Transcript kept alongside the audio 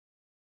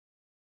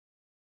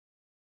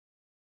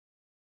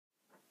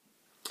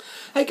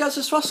Hey guys,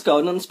 it's Roscoe,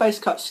 and on Space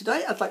Couch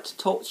today I'd like to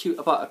talk to you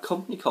about a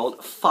company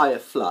called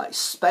Firefly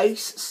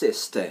Space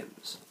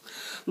Systems.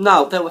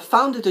 Now, they were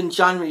founded in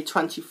January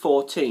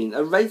 2014,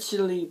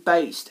 originally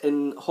based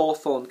in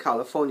Hawthorne,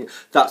 California.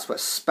 That's where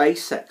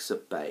SpaceX are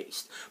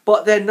based.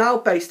 But they're now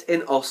based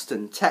in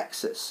Austin,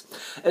 Texas.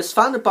 It's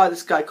founded by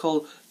this guy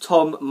called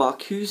Tom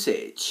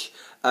Markusic,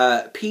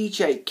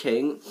 PJ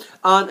King,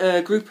 and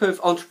a group of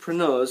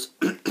entrepreneurs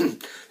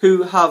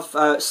who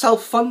have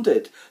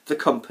self-funded the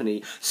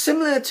company,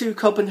 similar to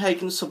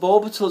Copenhagen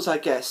Suborbitals, I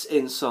guess,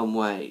 in some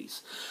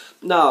ways.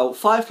 Now,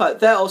 Firefly,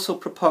 they're also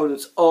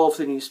proponents of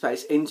the new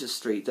space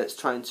industry that's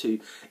trying to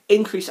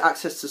increase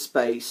access to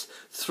space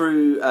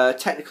through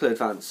technical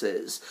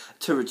advances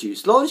to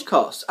reduce launch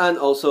costs and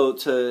also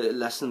to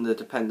lessen the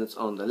dependence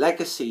on the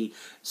legacy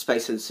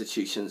space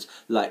institutions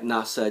like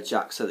NASA,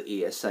 JAXA,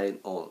 the ESA and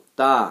all of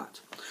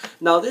that.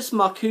 Now, this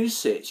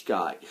Markusic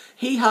guy,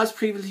 he has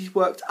previously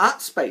worked at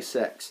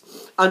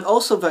SpaceX and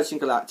also Virgin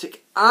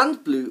Galactic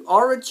and Blue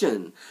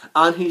Origin,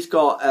 and he's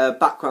got a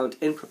background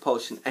in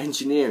propulsion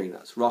engineering,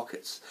 that's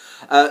rockets.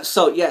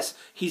 So yes,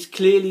 he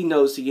clearly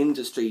knows the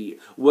industry,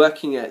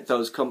 working at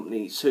those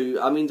companies who,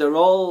 I mean, they're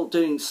all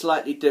doing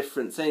slightly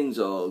different things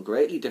or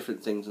greatly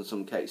different things in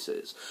some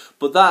cases,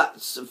 but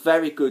that's a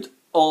very good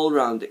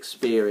all-round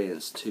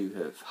experience to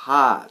have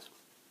had.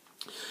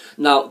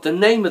 Now, the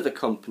name of the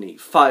company,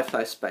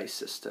 Firefly Space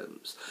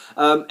Systems,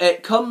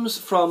 it comes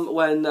from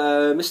when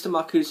Mr.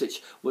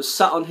 Markusic was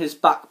sat on his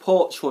back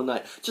porch one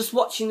night, just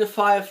watching the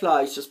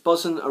fireflies just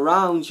buzzing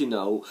around, you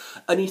know,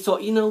 and he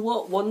thought, you know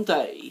what, one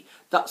day,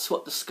 that's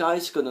what the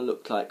sky's going to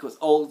look like with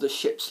all the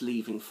ships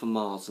leaving for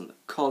Mars and the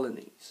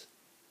colonies.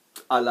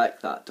 I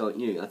like that, don't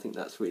you? I think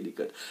that's really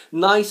good.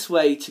 Nice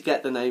way to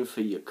get the name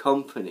for your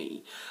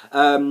company.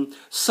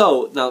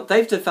 So, now,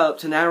 they've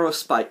developed an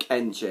aerospike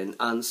engine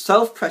and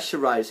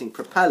self-pressurizing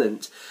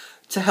propellant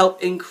to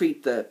help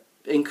increase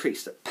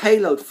the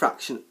payload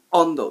fraction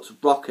on those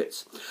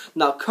rockets.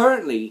 Now,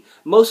 currently,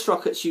 most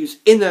rockets use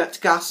inert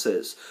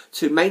gases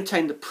to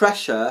maintain the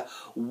pressure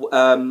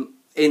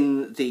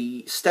in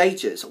the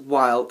stages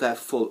while they're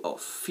full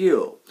of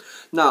fuel.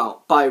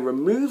 Now, by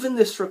removing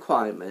this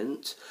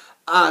requirement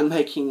and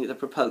making the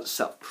propellant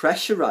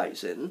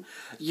self-pressurizing,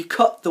 you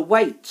cut the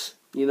weight,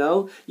 you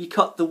know? You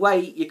cut the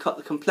weight, you cut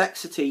the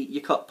complexity,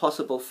 you cut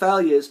possible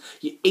failures,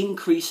 you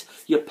increase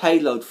your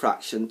payload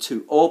fraction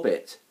to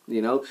orbit,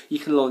 you know? You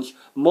can launch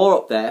more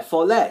up there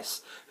for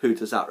less. Who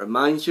does that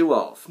remind you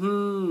of?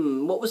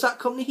 What was that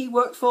company he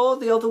worked for?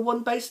 The other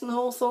one based in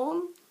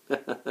Hawthorne?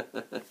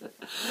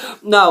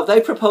 Now, they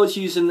propose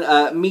using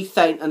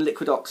methane and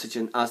liquid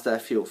oxygen as their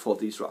fuel for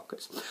these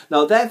rockets.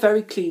 Now, they're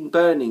very clean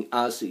burning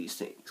as these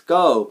things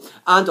go,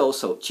 and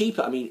also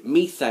cheaper. I mean,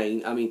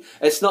 methane, I mean,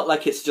 it's not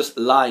like it's just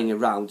lying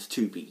around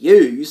to be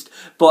used,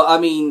 but I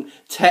mean,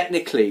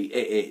 technically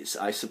it is,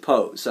 I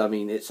suppose. I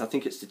mean, I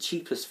think it's the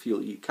cheapest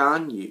fuel you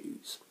can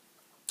use.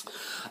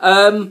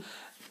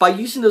 By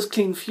using those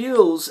clean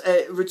fuels,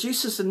 it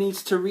reduces the need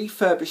to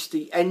refurbish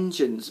the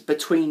engines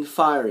between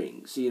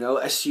firings, you know,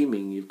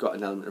 assuming you've got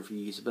an element of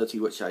reusability,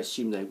 which I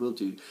assume they will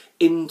do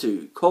in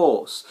due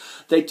course.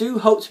 They do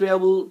hope to be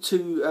able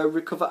to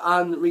recover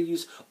and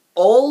reuse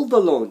all the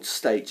launch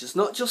stages,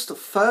 not just the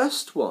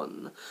first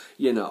one,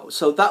 you know.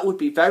 So that would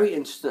be very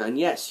interesting, and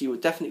yes, you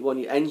would definitely want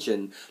your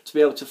engine to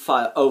be able to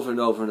fire over and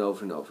over and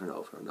over and over and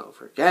over and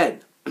over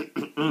again.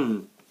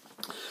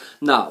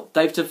 Now,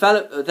 they've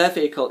developed their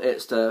vehicle,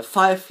 it's the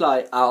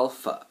Firefly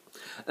Alpha.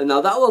 And now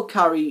that will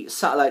carry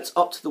satellites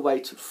up to the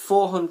weight of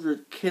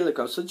 400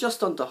 kilograms, so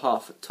just under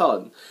half a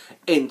ton,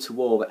 into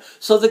orbit.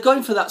 So they're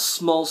going for that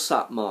small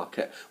sat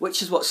market,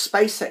 which is what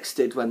SpaceX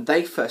did when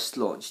they first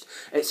launched.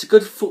 It's a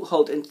good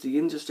foothold into the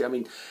industry. I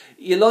mean,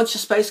 you launch a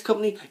space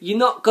company, you're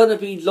not going to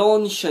be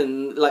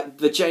launching like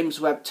the James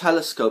Webb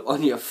Telescope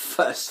on your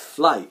first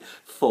flight,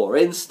 for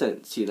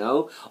instance, you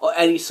know, or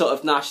any sort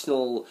of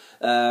national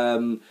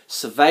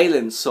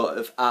surveillance sort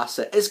of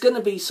asset. It's going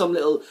to be some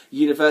little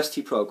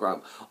university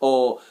program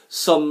or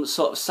some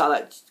sort of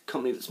satellite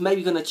company that's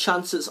maybe going to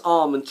chance its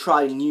arm and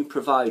try a new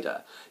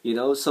provider, you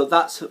know, so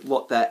that's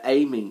what they're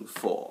aiming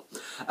for.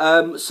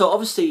 So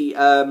obviously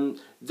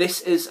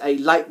this is a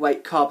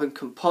lightweight carbon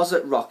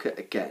composite rocket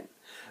again,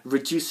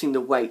 reducing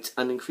the weight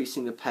and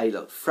increasing the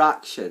payload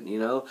fraction, you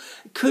know.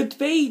 Could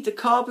be the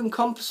carbon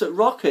composite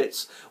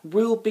rockets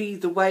will be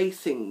the way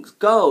things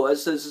go,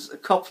 as there's a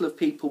couple of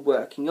people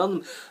working on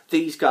them.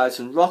 These guys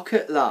in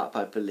Rocket Lab,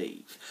 I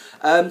believe.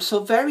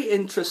 So very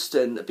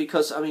interesting,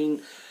 because, I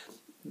mean,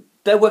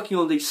 they're working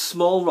on these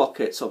small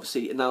rockets,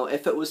 obviously. Now,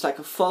 if it was like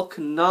a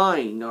Falcon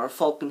 9 or a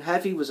Falcon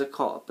Heavy was a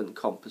carbon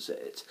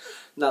composite,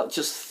 now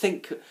just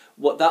think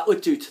what that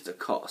would do to the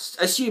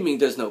cost. Assuming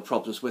there's no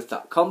problems with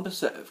that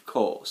composite, of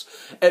course.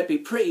 It'd be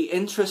pretty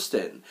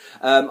interesting.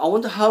 I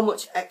wonder how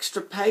much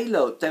extra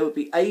payload they would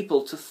be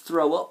able to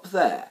throw up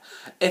there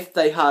if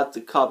they had the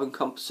carbon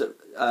composite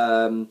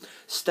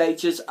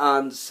stages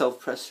and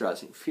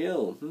self-pressurizing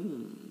fuel.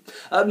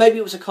 Maybe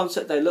it was a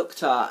concept they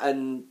looked at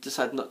and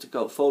decided not to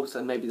go forward,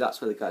 and maybe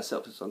that's where the guy set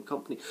up his own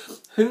company.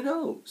 Who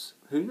knows?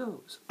 Who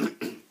knows?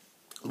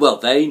 Well,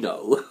 they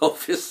know,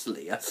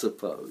 obviously, I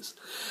suppose.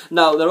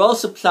 Now, they're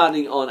also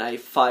planning on a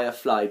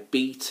Firefly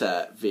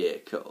beta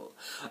vehicle.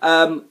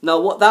 Now,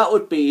 what that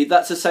would be,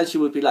 that's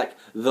essentially would be like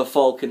the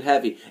Falcon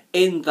Heavy,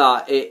 in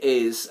that it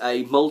is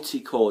a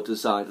multi-core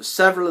design of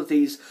several of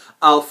these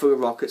Alpha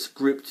rockets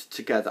grouped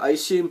together. I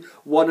assume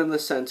one in the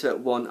centre,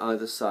 one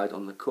either side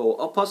on the core,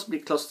 or possibly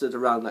clustered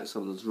around like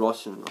some of those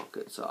Russian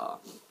rockets are.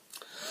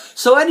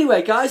 So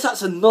anyway, guys,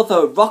 that's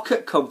another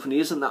rocket company.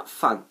 Isn't that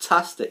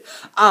fantastic?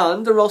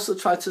 And they're also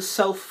trying to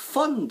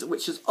self-fund,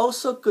 which is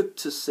also good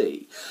to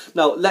see.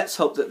 Now, let's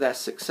hope that they're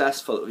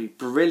successful. It would be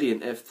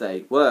brilliant if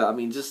they were. I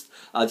mean,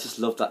 I just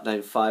love that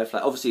name, Firefly.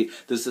 Obviously,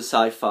 there's the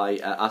sci-fi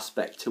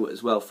aspect to it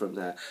as well from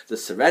the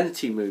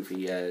Serenity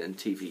movie and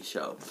TV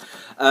show.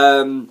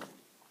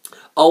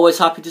 Always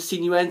happy to see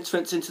new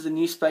entrants into the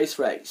NewSpace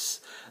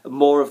race.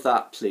 More of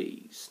that,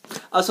 please.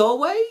 As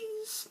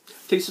always,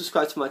 please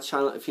subscribe to my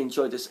channel if you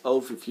enjoyed this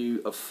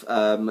overview of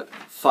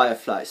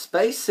Firefly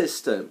space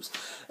systems.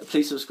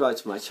 Please subscribe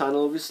to my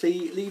channel,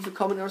 obviously. Leave a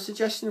comment or a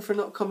suggestion for an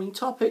upcoming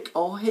topic,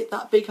 or hit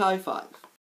that big high five.